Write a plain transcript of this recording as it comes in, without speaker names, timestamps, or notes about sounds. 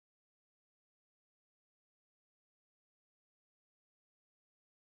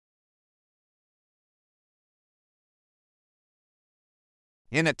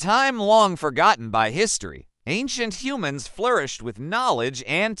In a time long forgotten by history, ancient humans flourished with knowledge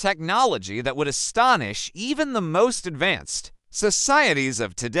and technology that would astonish even the most advanced societies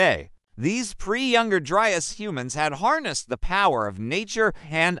of today. These pre-Younger Dryas humans had harnessed the power of nature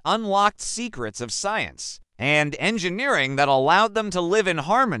and unlocked secrets of science and engineering that allowed them to live in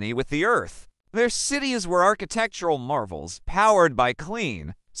harmony with the earth. Their cities were architectural marvels, powered by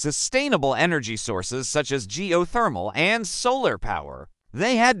clean, sustainable energy sources such as geothermal and solar power.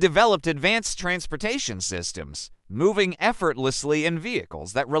 They had developed advanced transportation systems, moving effortlessly in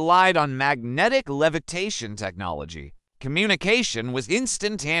vehicles that relied on magnetic levitation technology. Communication was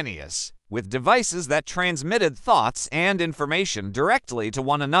instantaneous, with devices that transmitted thoughts and information directly to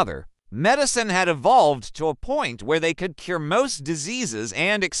one another. Medicine had evolved to a point where they could cure most diseases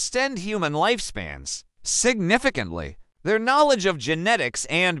and extend human lifespans significantly. Their knowledge of genetics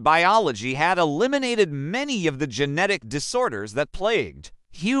and biology had eliminated many of the genetic disorders that plagued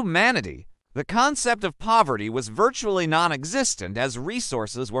humanity. The concept of poverty was virtually non-existent as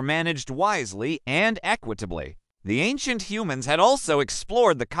resources were managed wisely and equitably. The ancient humans had also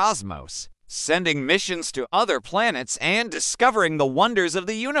explored the cosmos, sending missions to other planets and discovering the wonders of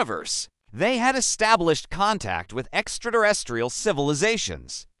the universe. They had established contact with extraterrestrial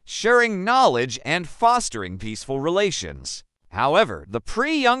civilizations, sharing knowledge and fostering peaceful relations. However, the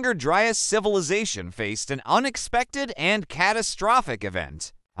pre-Younger Dryas civilization faced an unexpected and catastrophic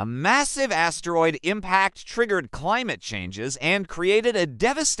event. A massive asteroid impact triggered climate changes and created a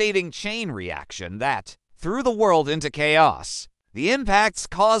devastating chain reaction that threw the world into chaos. The impacts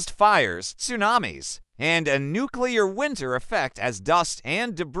caused fires, tsunamis, and a nuclear winter effect as dust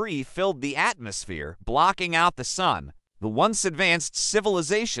and debris filled the atmosphere, blocking out the sun. The once advanced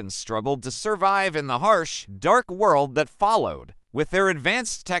civilizations struggled to survive in the harsh, dark world that followed. With their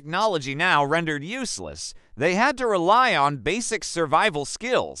advanced technology now rendered useless, they had to rely on basic survival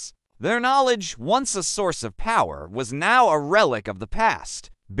skills. Their knowledge, once a source of power, was now a relic of the past,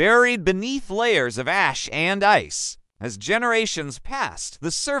 buried beneath layers of ash and ice. As generations passed,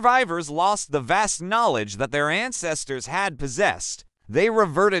 the survivors lost the vast knowledge that their ancestors had possessed. They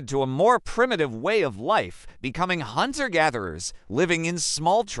reverted to a more primitive way of life, becoming hunter-gatherers, living in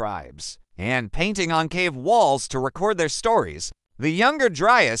small tribes, and painting on cave walls to record their stories. The Younger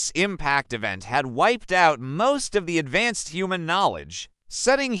Dryas impact event had wiped out most of the advanced human knowledge,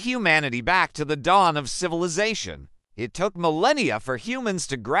 setting humanity back to the dawn of civilization. It took millennia for humans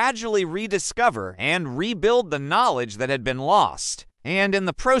to gradually rediscover and rebuild the knowledge that had been lost, and in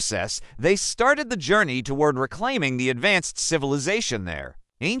the process, they started the journey toward reclaiming the advanced civilization there.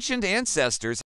 Ancient ancestors